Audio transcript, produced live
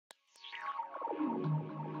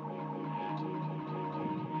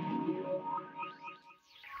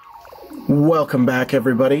Welcome back,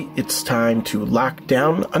 everybody. It's time to lock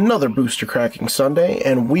down another booster cracking Sunday,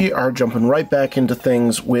 and we are jumping right back into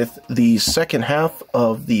things with the second half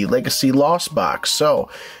of the Legacy Lost box. So,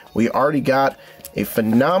 we already got a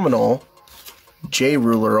phenomenal J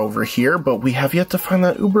Ruler over here, but we have yet to find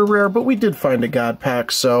that uber rare, but we did find a God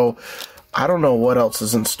Pack, so I don't know what else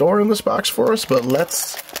is in store in this box for us, but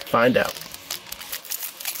let's find out.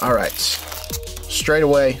 Alright, straight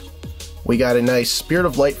away, we got a nice Spirit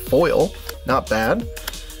of Light foil, not bad,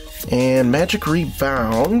 and Magic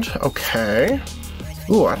Rebound, okay.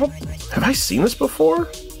 Ooh, have I seen this before?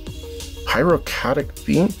 Pyrocatic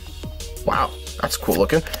Beam, wow, that's cool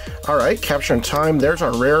looking. Alright, Capture in Time, there's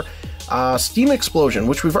our rare. Steam Explosion,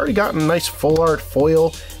 which we've already gotten a nice full art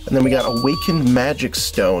foil, and then we got Awakened Magic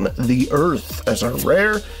Stone, the Earth, as our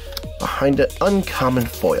rare. Behind it, uncommon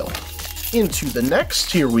foil. Into the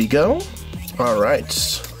next, here we go.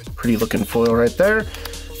 Alright, pretty looking foil right there.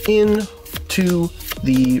 Into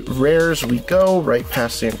the rares we go, right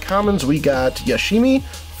past the uncommons, we got Yashimi,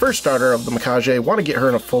 first starter of the Mikaze, want to get her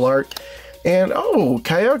in a full art. And, oh,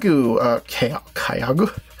 Kyagu,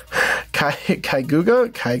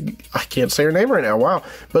 I can't say her name right now, wow.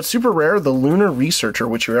 But super rare, the Lunar Researcher,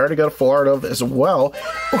 which we already got a full art of as well.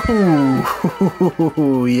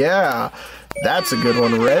 Ooh, yeah, that's a good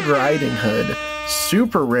one. Red Riding Hood,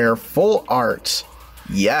 super rare, full art.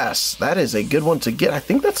 Yes, that is a good one to get. I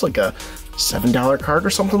think that's like a $7 card or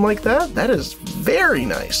something like that. That is very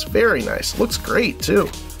nice, very nice. Looks great, too.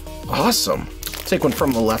 Awesome. Take one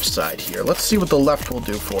from the left side here. Let's see what the left will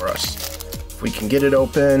do for us. We can get it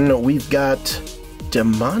open. We've got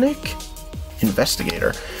Demonic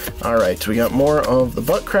Investigator. Alright, we got more of the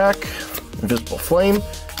Butt Crack, Invisible Flame,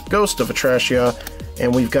 Ghost of Atracia,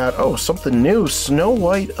 and we've got, oh, something new, Snow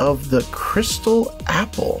White of the Crystal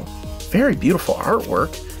Apple. Very beautiful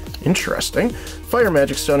artwork. Interesting. Fire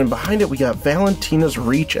Magic Stone, and behind it we got Valentina's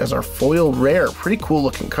Reach as our foil rare. Pretty cool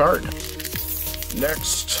looking card.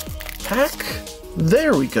 Next pack.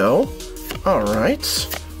 There we go.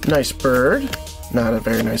 Alright. Nice bird. Not a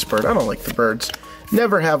very nice bird. I don't like the birds.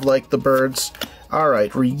 Never have liked the birds.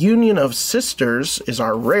 Alright, Reunion of Sisters is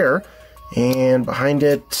our rare. And behind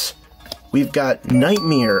it, we've got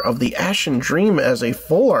Nightmare of the Ashen Dream as a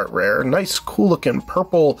full art rare. Nice, cool looking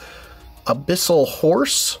purple abyssal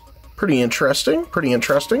horse. Pretty interesting. Pretty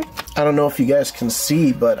interesting. I don't know if you guys can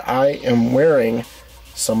see, but I am wearing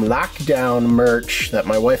some lockdown merch that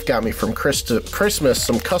my wife got me from Christmas,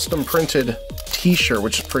 some custom printed t-shirt,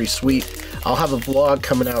 which is pretty sweet. I'll have a vlog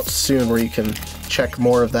coming out soon where you can check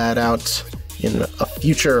more of that out in a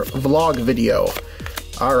future vlog video.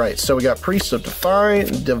 Alright, so we got Priest of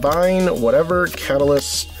Divine, whatever,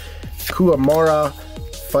 Catalyst, Kuamara,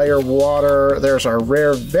 Fire Water, there's our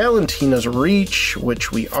rare Valentina's Reach,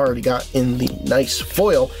 which we already got in the nice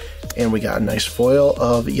foil. And we got a nice foil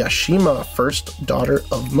of Yashima, first daughter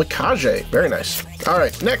of Mikaze. Very nice.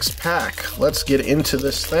 Alright, next pack. Let's get into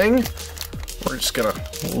this thing. We're just gonna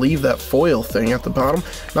leave that foil thing at the bottom.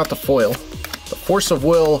 Not the foil. The Force of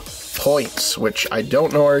Will points, which I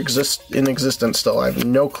don't know are in existence still. I have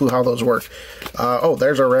no clue how those work. Oh,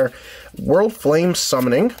 there's our rare. World Flame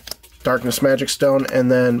Summoning, Darkness Magic Stone, and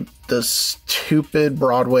then the stupid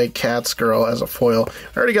Broadway Cats Girl as a foil.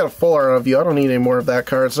 I already got a full art of you. I don't need any more of that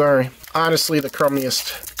card, sorry. Honestly, the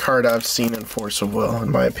crummiest card I've seen in Force of Will, in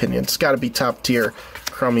my opinion. It's got to be top tier,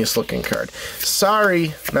 crummiest looking card.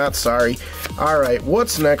 Sorry, not sorry. Alright,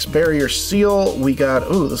 what's next? Barrier Seal. We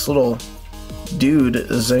got, ooh, this little dude,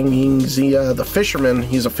 Zengingzia the Fisherman.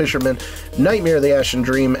 He's a fisherman. Nightmare of the Ashen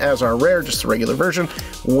Dream as our rare, just the regular version.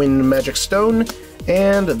 Wind Magic Stone.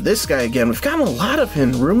 And this guy again, we've gotten a lot of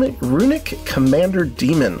him, Runic Commander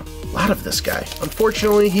Demon. A lot of this guy.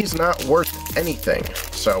 Unfortunately, he's not worth anything.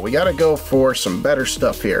 So we gotta go for some better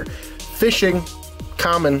stuff here. Fishing,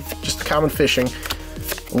 common, just common fishing.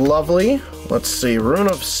 Lovely. Let's see, Rune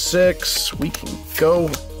of 6. We can go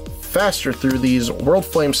faster through these. World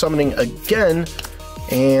Flame Summoning again.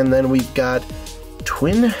 And then we've got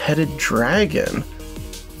Twin-Headed Dragon.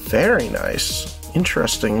 Very nice.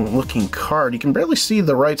 Interesting looking card. You can barely see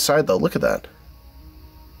the right side though. Look at that.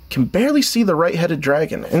 Can barely see the right-headed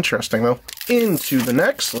dragon. Interesting though. Into the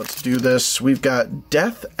next. Let's do this. We've got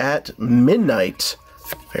Death at Midnight.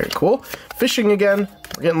 Very cool. Fishing again.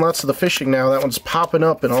 We're getting lots of the fishing now. That one's popping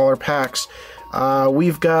up in all our packs.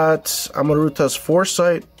 We've got Amaruta's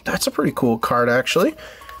Foresight. That's a pretty cool card actually.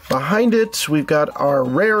 Behind it, we've got our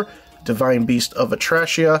rare Divine Beast of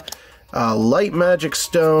Atracia. Light Magic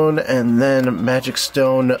Stone, and then Magic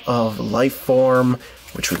Stone of Life Form,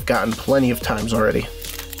 which we've gotten plenty of times already.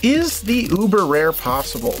 Is the uber rare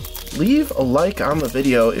possible? Leave a like on the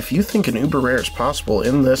video if you think an uber rare is possible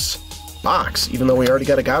in this box, even though we already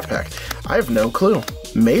got a God Pack? I have no clue.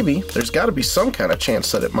 Maybe. There's got to be some kind of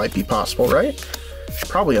chance that it might be possible, right?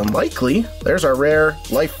 Probably unlikely. There's our rare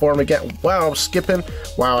life form again. Wow, skipping.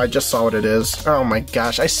 Wow, I just saw what it is. Oh my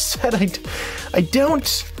gosh, I said I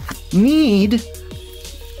don't need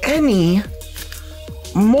any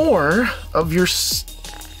more of your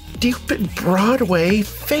stupid Broadway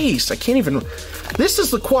face. I can't even... This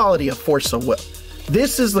is the quality of Force of Will.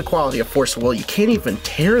 This is the quality of Force of Will. You can't even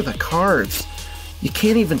tear the cards. You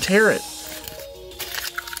can't even tear it.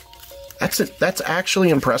 That's it. That's actually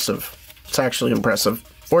impressive. It's actually impressive.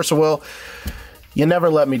 Force of Will, you never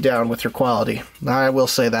let me down with your quality. I will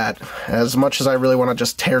say that. As much as I really want to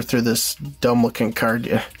just tear through this dumb-looking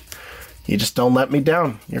card, you just don't let me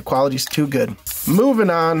down. Your quality's too good. Moving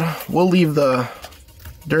on, we'll leave the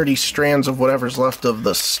dirty strands of whatever's left of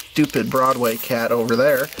the stupid Broadway cat over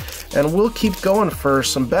there, and we'll keep going for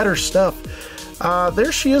some better stuff.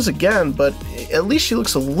 There she is again, but at least she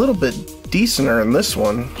looks a little bit decenter in this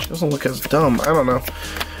one. She doesn't look as dumb. I don't know.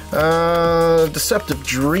 Deceptive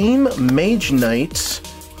Dream, Mage Knight,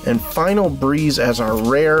 and Final Breeze as our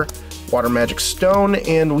rare Water Magic Stone,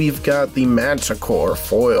 and we've got the Manticore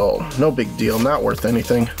foil. No big deal, not worth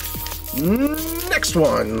anything. Next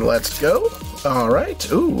one, let's go.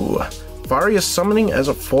 Alright, ooh, Varia Summoning as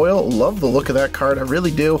a foil. Love the look of that card, I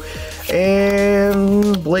really do.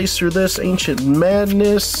 And blaze through this, Ancient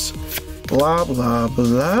Madness, blah blah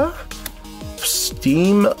blah.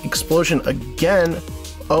 Steam Explosion again.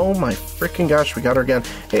 Oh my freaking gosh, we got her again.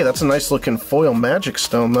 Hey, that's a nice looking foil Magic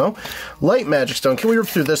Stone though. Light Magic Stone, can we rip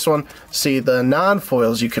through this one? See, the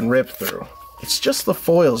non-foils you can rip through. It's just the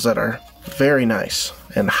foils that are very nice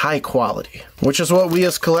and high quality, which is what we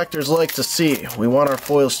as collectors like to see. We want our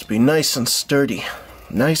foils to be nice and sturdy,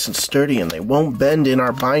 and they won't bend in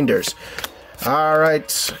our binders.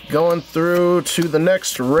 Alright, going through to the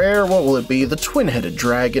next rare. What will it be? The Twin-Headed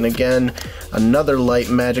Dragon again, another Light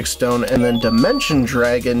Magic Stone, and then Dimension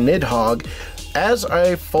Dragon Nidhogg as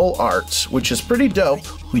a full art, which is pretty dope.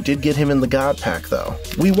 We did get him in the God Pack though.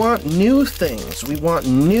 We want new things. We want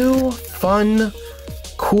new, fun,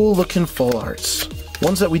 cool looking full arts.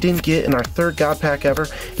 Ones that we didn't get in our third God Pack ever.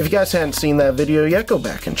 If you guys hadn't seen that video yet, go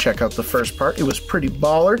back and check out the first part. It was pretty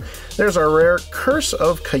baller. There's our rare Curse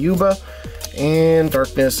of Kyuuba, and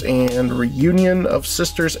Darkness and Reunion of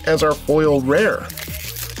Sisters as our foil rare.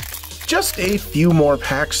 Just a few more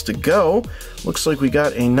packs to go. Looks like we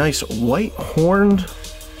got a nice white horned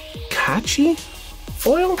Kachi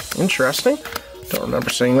foil. Interesting. Don't remember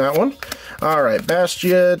seeing that one. Alright,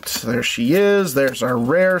 Bastiat, there she is. There's our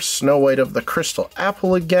rare Snow White of the Crystal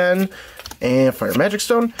Apple again. And Fire Magic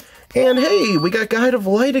Stone. And hey, we got Guide of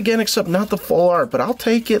Light again, except not the full art, but I'll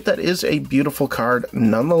take it. That is a beautiful card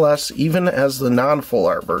nonetheless, even as the non-full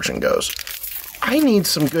art version goes. I need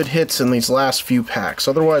some good hits in these last few packs,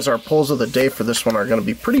 otherwise our pulls of the day for this one are going to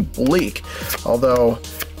be pretty bleak. Although,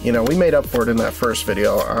 you know, we made up for it in that first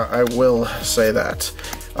video, I will say that.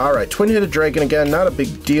 Alright, Twin-Headed Dragon again, not a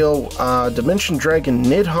big deal. Dimension Dragon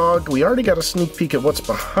Nidhogg, we already got a sneak peek at what's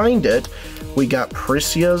behind it. We got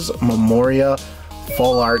Pricia's Memoria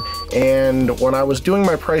full art, and when I was doing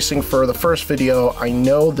my pricing for the first video, I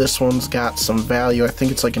know this one's got some value. I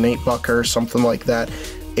think it's like an $8 or something like that.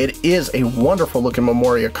 It is a wonderful looking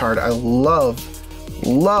Memoria card. I love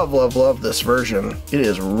this version. It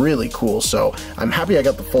is really cool, so I'm happy I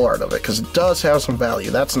got the full art of it because it does have some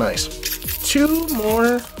value. That's nice. Two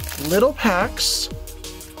more little packs,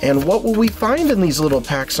 and what will we find in these little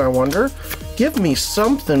packs, I wonder? Give me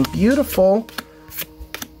something beautiful.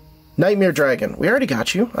 Nightmare Dragon, we already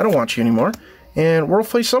got you. I don't want you anymore. And World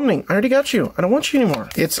Flame Summoning, I already got you. I don't want you anymore.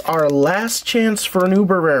 It's our last chance for an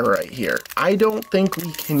uber rare right here. I don't think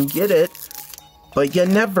we can get it, but you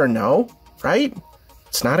never know, right?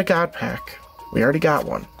 It's not a God Pack. We already got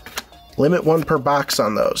one. Limit one per box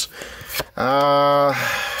on those. I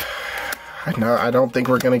don't think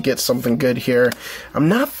we're going to get something good here. I'm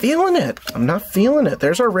not feeling it. I'm not feeling it.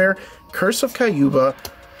 There's our rare Curse of Kyuuba.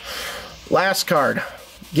 Last card.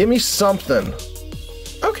 Give me something.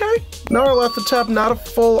 Okay. Gnarl at the top, not a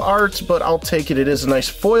full art, but I'll take it. It is a nice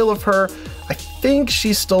foil of her. I think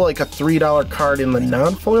she's still like a $3 card in the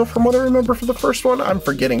non-foil from what I remember for the first one. I'm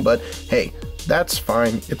forgetting, but hey, that's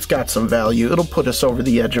fine. It's got some value. It'll put us over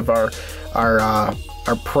the edge of our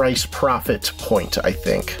price profit point, I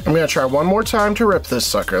think. I'm going to try one more time to rip this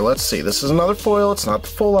sucker. Let's see. This is another foil. It's not the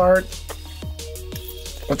full art.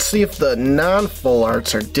 Let's see if the non-full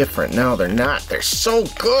arts are different. No, they're not. They're so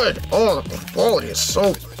good. Oh, the quality is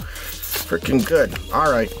so freaking good. All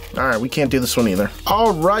right, we can't do this one either.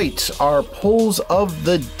 All right, our pulls of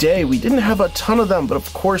the day. We didn't have a ton of them, but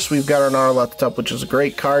of course we've got our Gnarl at the top, which is a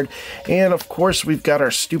great card. And of course we've got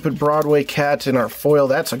our stupid Broadway cat in our foil.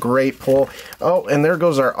 That's a great pull. Oh, and there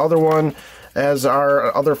goes our other one as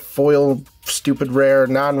our other foil, stupid rare,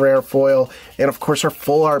 non-rare foil. And of course our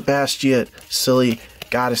full art Bastion, silly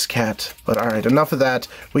Goddess Cat. But alright, enough of that.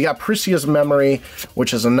 We got Priscia's Memory,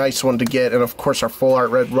 which is a nice one to get, and of course our full art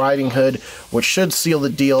Red Riding Hood, which should seal the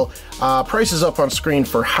deal. Price is up on screen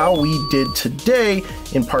for how we did today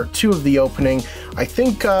in part 2 of the opening. I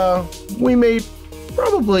think we made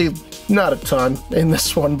probably not a ton in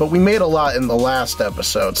this one, but we made a lot in the last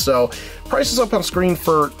episode. So price is up on screen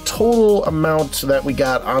for total amount that we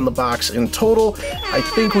got on the box in total. I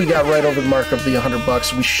think we got right over the mark of the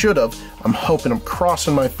 $100. We should have. I'm hoping, I'm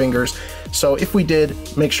crossing my fingers. So if we did,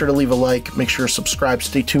 make sure to leave a like, make sure to subscribe,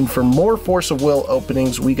 stay tuned for more Force of Will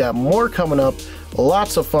openings. We got more coming up,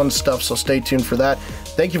 lots of fun stuff, so stay tuned for that.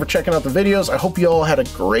 Thank you for checking out the videos. I hope you all had a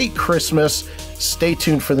great Christmas. Stay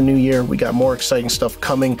tuned for the new year. We got more exciting stuff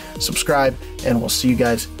coming. Subscribe, and we'll see you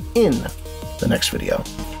guys in the next video.